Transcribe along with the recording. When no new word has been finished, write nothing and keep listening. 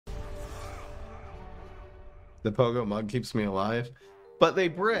The pogo mug keeps me alive. But they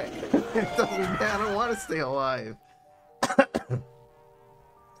brick. It doesn't, I don't want to stay alive.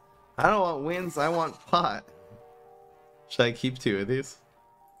 I don't want wins, I want pot. Should I keep 2 of these?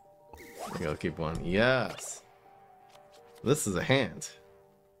 I think I'll keep 1. Yes. This is a hand.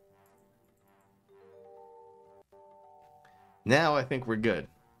 Now I think we're good.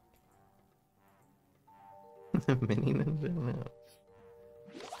 Mini ninja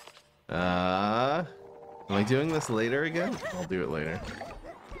now. Am I doing this later again? I'll do it later.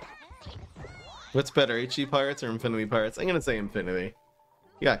 What's better, HD Pirates or Infinity Pirates? I'm gonna say Infinity.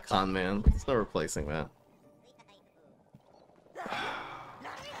 You got Con Man. There's no replacing that.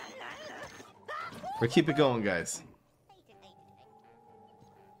 Or keep it going, guys.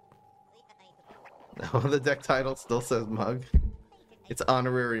 No, the deck title still says mug. It's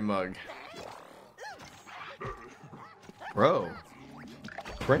honorary mug. Bro.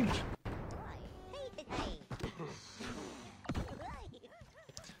 Cringe.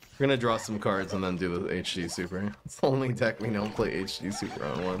 We're gonna draw some cards and then do the HD Super. It's the only deck we don't play HD Super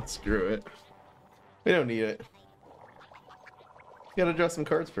on one. Screw it. We don't need it. You gotta draw some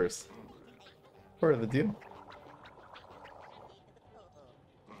cards first. Part of the deal.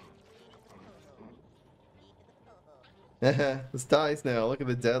 This dies now. Look at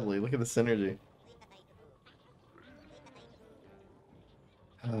the deadly. Look at the synergy.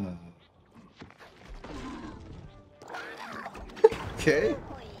 Okay.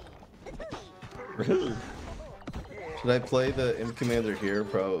 Should I play the Imp Commander here?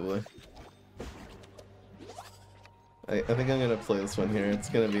 Probably. I think I'm gonna play this one here. It's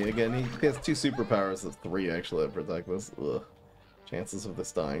gonna be, again, he has 2 superpowers of 3 actually that protect this. Ugh. Chances of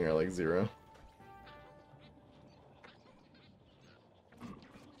this dying are like 0.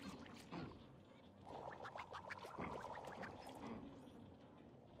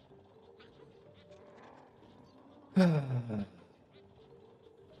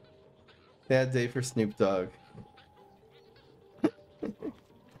 Sad day for Snoop Dogg.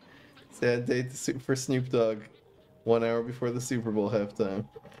 Sad day for Snoop Dogg. 1 hour before the Super Bowl halftime.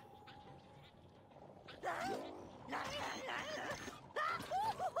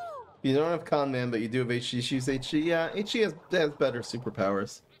 You don't have Con Man, but you do have HD. She's HD. Yeah, HD has better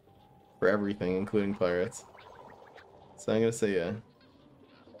superpowers for everything, including pirates. So I'm gonna say yeah.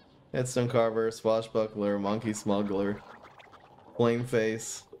 Headstone Carver, Swashbuckler, Monkey Smuggler, Flame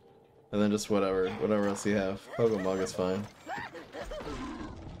Face, and then just whatever else you have. Pogo Mug is fine.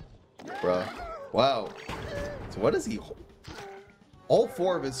 Bruh. Wow. So what does he... All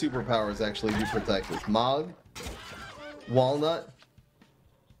 4 of his superpowers actually do protect this. Mog, Walnut,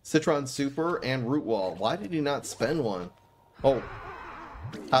 Citron Super, and Root Wall. Why did he not spend one? Oh.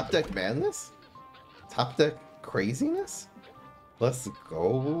 Top Deck Madness? Top Deck Craziness? Let's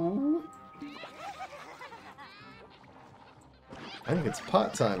go. I think it's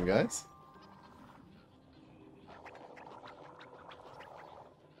pot time, guys.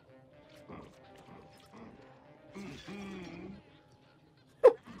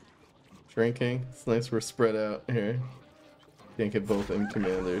 Drinking. It's nice we're spread out here. Can't get both Imp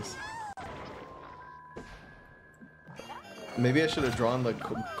Commanders. Maybe I should have drawn the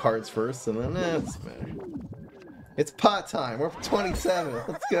cards first and then, it doesn't matter. It's pot time. We're 27.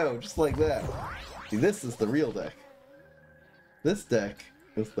 Let's go. Just like that. See, this is the real deck. This deck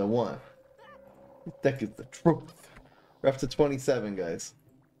is the one. This deck is the truth. We're up to 27, guys.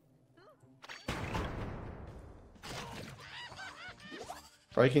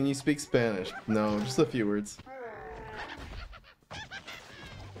 Right, can you speak Spanish? No, just a few words.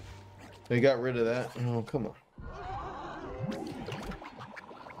 They got rid of that. Oh, come on.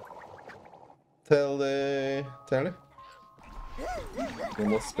 Tele. And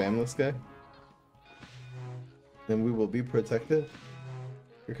we'll spam this guy. Then we will be protected.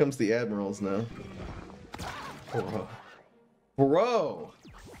 Here comes the admirals now. Bro. Bro!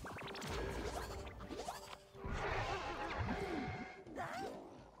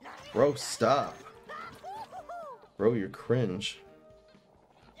 Bro, stop. Bro, you're cringe.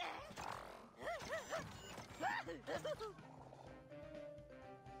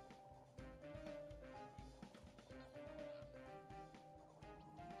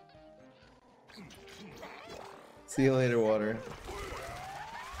 See you later, water.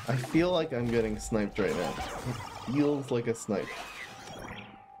 I feel like I'm getting sniped right now. It feels like a snipe.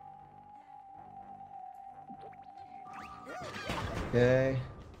 Okay.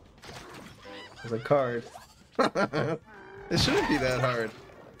 There's a card. It shouldn't be that hard.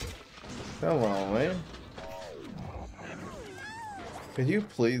 Come on, man. Could you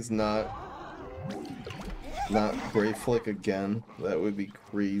please not Brave Flick again? That would be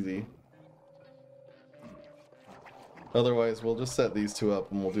crazy. Otherwise, we'll just set these two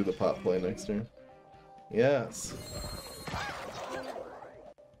up and we'll do the pot play next turn. Yes.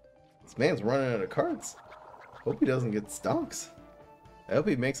 This man's running out of cards. Hope he doesn't get stonks. I hope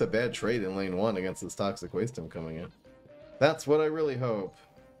he makes a bad trade in lane 1 against this Toxic Waste him coming in. That's what I really hope.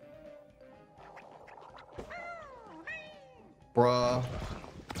 Bruh.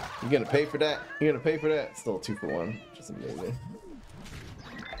 You gonna pay for that? You gonna pay for that? Still 2 for 1, which is amazing.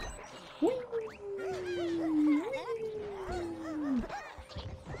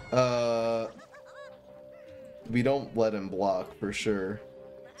 We don't let him block for sure.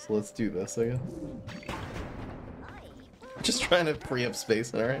 So let's do this, I guess. Just trying to free up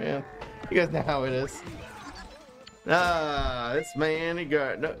space in our hand. You guys know how it is. Ah, this man, he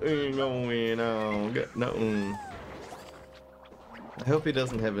got nothing going on. Got nothing. I hope he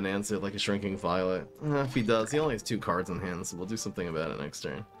doesn't have an answer like a Shrinking Violet. If he does, he only has 2 cards in hand, so we'll do something about it next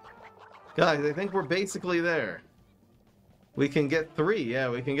turn. Guys, I think we're basically there. We can get 3. Yeah,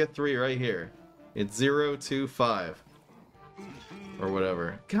 we can get 3 right here. It's 0, 2, 5. Or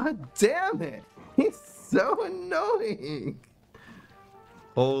whatever. God damn it! He's so annoying!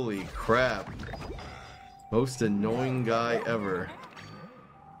 Holy crap. Most annoying guy ever.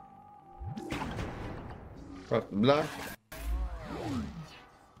 Blah.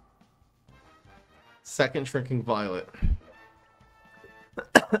 Second Shrinking Violet.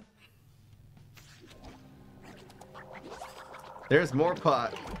 There's more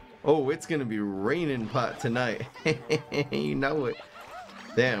pot. Oh, it's gonna be raining pot tonight. You know it.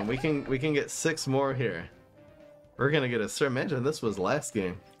 Damn, we can get 6 more here. We're gonna get a sir. Imagine this was last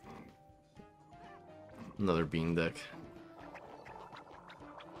game. Another bean deck.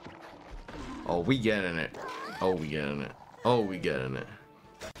 Oh, we get in it. Oh, we get in it. Oh, we get in it.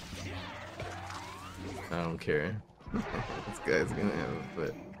 I don't care. This guy's gonna have it,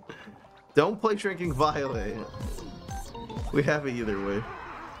 but don't play Shrinking Violet. We have it either way.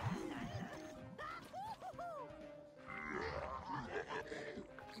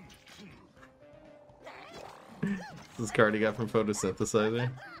 This card he got from Photosynthesizer.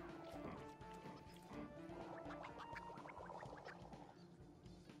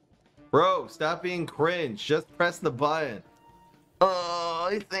 Bro, stop being cringe. Just press the button. Oh,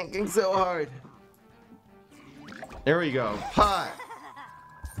 he's thinking so hard. There we go. Pot.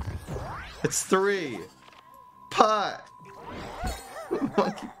 It's 3. Pot.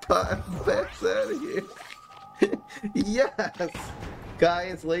 Monkey pot. Backs out of here. Yes.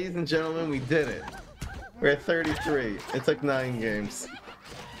 Guys, ladies and gentlemen, we did it. We're at 33. It took 9 games.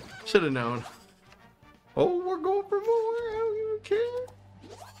 Should have known. Oh, we're going for more. I don't even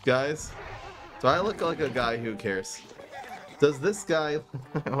care. Guys, do I look like a guy who cares? Does this guy...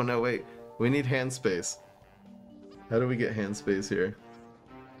 Oh no, wait. We need hand space. How do we get hand space here?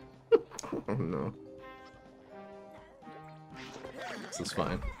 Oh no. This is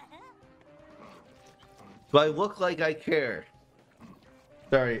fine. Do I look like I care?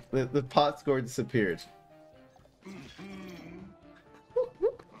 Sorry, the pot score disappeared.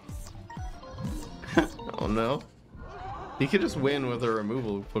 Oh no. He could just win with a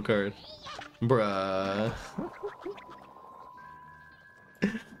removal card. Bruh.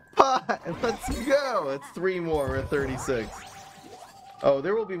 Pot! Let's go! It's 3 more, we're at 36. Oh,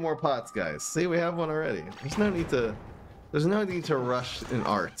 there will be more pots, guys. See, we have one already. There's no need to rush in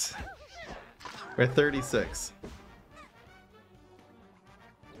art. We're at 36.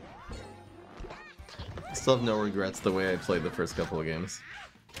 I still have no regrets the way I played the first couple of games.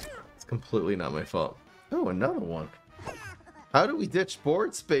 It's completely not my fault. Oh, another one. How do we ditch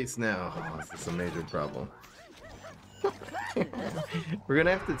board space now? Oh, this is a major problem. We're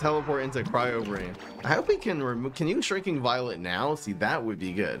gonna have to teleport into Cryo Brain. I hope we can remove... Can you Shrinking Violet now? See, that would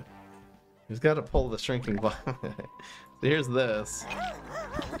be good. He's got to pull the Shrinking Violet. So here's this.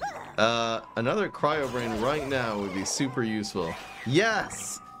 Another Cryo Brain right now would be super useful.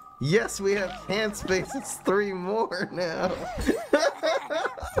 Yes! Yes, we have hand space. It's 3 more now.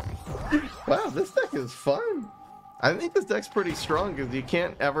 Wow, this deck is fun. I think this deck's pretty strong because you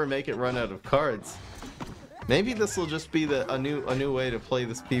can't ever make it run out of cards. Maybe this will just be a new way to play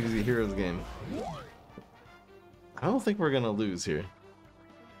this PvZ Heroes game. I don't think we're gonna lose here.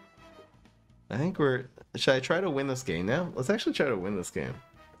 I think we're... Should I try to win this game now? Let's actually try to win this game.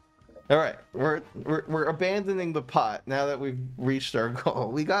 All right, we're abandoning the pot now that we've reached our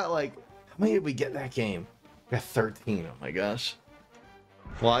goal. We got like... How many did we get that game? We got 13. Oh my gosh.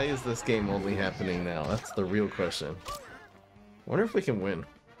 Why is this game only happening now? That's the real question. Wonder if we can win.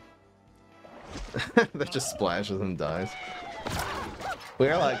 That just splashes and dies.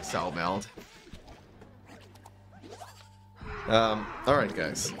 We're like Salmeld. Alright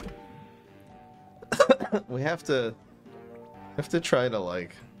guys. We have to have to try to,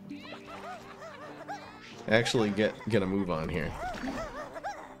 like, actually get a move on here.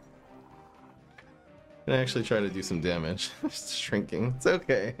 And actually try to do some damage. Just shrinking. It's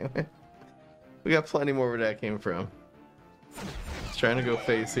okay. We got plenty more where that came from. Just trying to go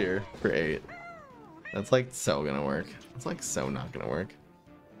face here for 8. That's like so gonna work. It's like so not gonna work.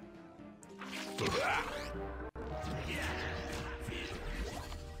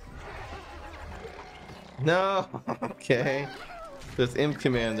 No! Okay. This Imp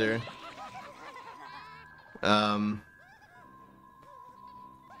Commander.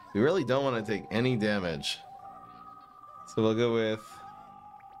 We really don't want to take any damage. So we'll go with...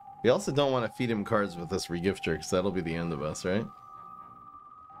 We also don't want to feed him cards with this regifter, because that'll be the end of us, right?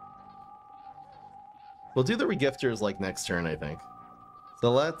 We'll do the regifters like next turn, I think.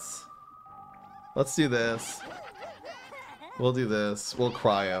 So let's do this. We'll do this. We'll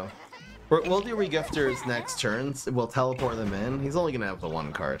cryo. We'll do regifters next turns. We'll teleport them in. He's only gonna have the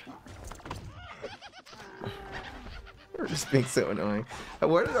 1 card. We're just being so annoying.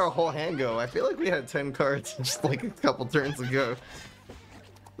 Where did our whole hand go? I feel like we had 10 cards just like a couple turns ago.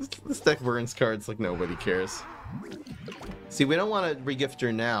 This deck burns cards like nobody cares. See, we don't want to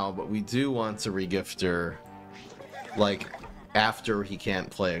regifter now, but we do want to regifter like after he can't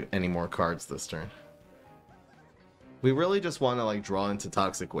play any more cards this turn. We really just want to like draw into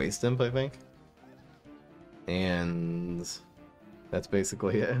Toxic Waste Imp, I think. And that's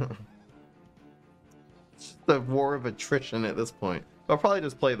basically it. It's the war of attrition at this point. I'll probably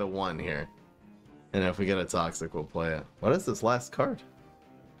just play the 1 here. And if we get a Toxic, we'll play it. What is this last card?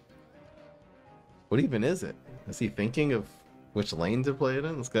 What even is it? Is he thinking of which lane to play it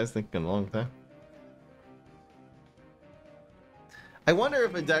in? This guy's thinking a long time. I wonder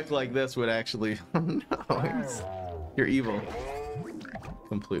if a deck like this would actually... No, you're evil.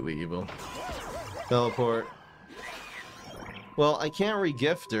 Completely evil. Teleport. Well, I can't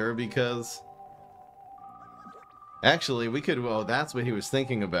regifter because... Actually, we could... Oh, that's what he was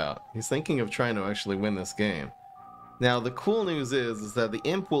thinking about. He's thinking of trying to actually win this game. Now, the cool news is that the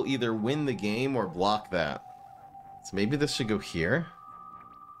Imp will either win the game or block that. So maybe this should go here?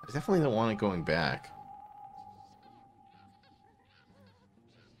 I definitely don't want it going back.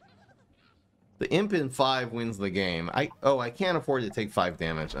 The Imp in 5 wins the game. I can't afford to take 5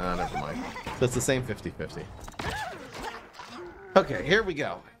 damage. Never mind. So it's the same 50-50. Okay, here we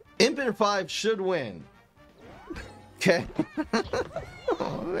go. Imp in 5 should win. Okay.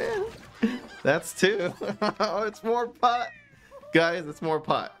 Oh, man. That's 2. Oh, it's more pot. Guys, it's more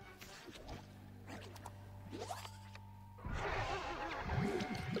pot.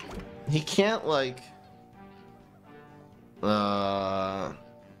 He can't, like... I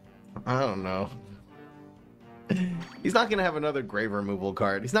don't know. He's not going to have another grave removal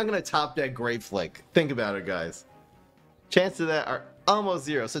card. He's not going to top deck Grave Flick. Think about it, guys. Chances of that are almost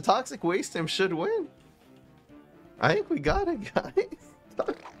 0. So Toxic Waste Imp should win. I think we got it, guys.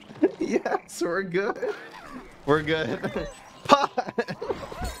 Yes, we're good. We're good. Pot!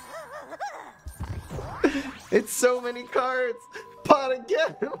 It's so many cards. Pot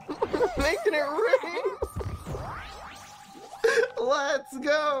again. Making it rain. Let's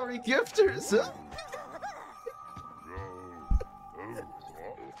go, regifters.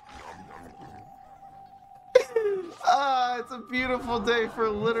 Ah, it's a beautiful day for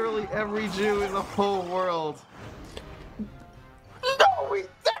literally every Jew in the whole world. No, we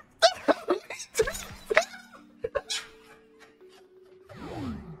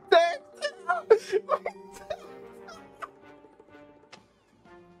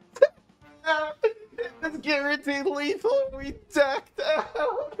it's guaranteed lethal. We decked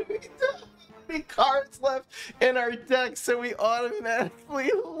out. We don't have any cards left in our deck, so we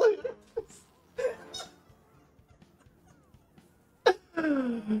automatically lose.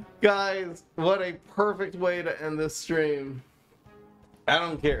 Guys, what a perfect way to end this stream. I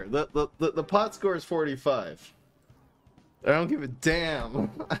don't care. The pot score is 45. I don't give a damn.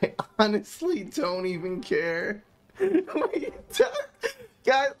 I honestly don't even care.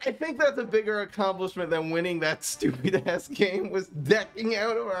 Guys, I think that's a bigger accomplishment than winning that stupid ass game was decking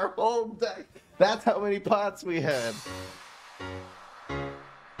out of our whole deck. That's how many pots we had.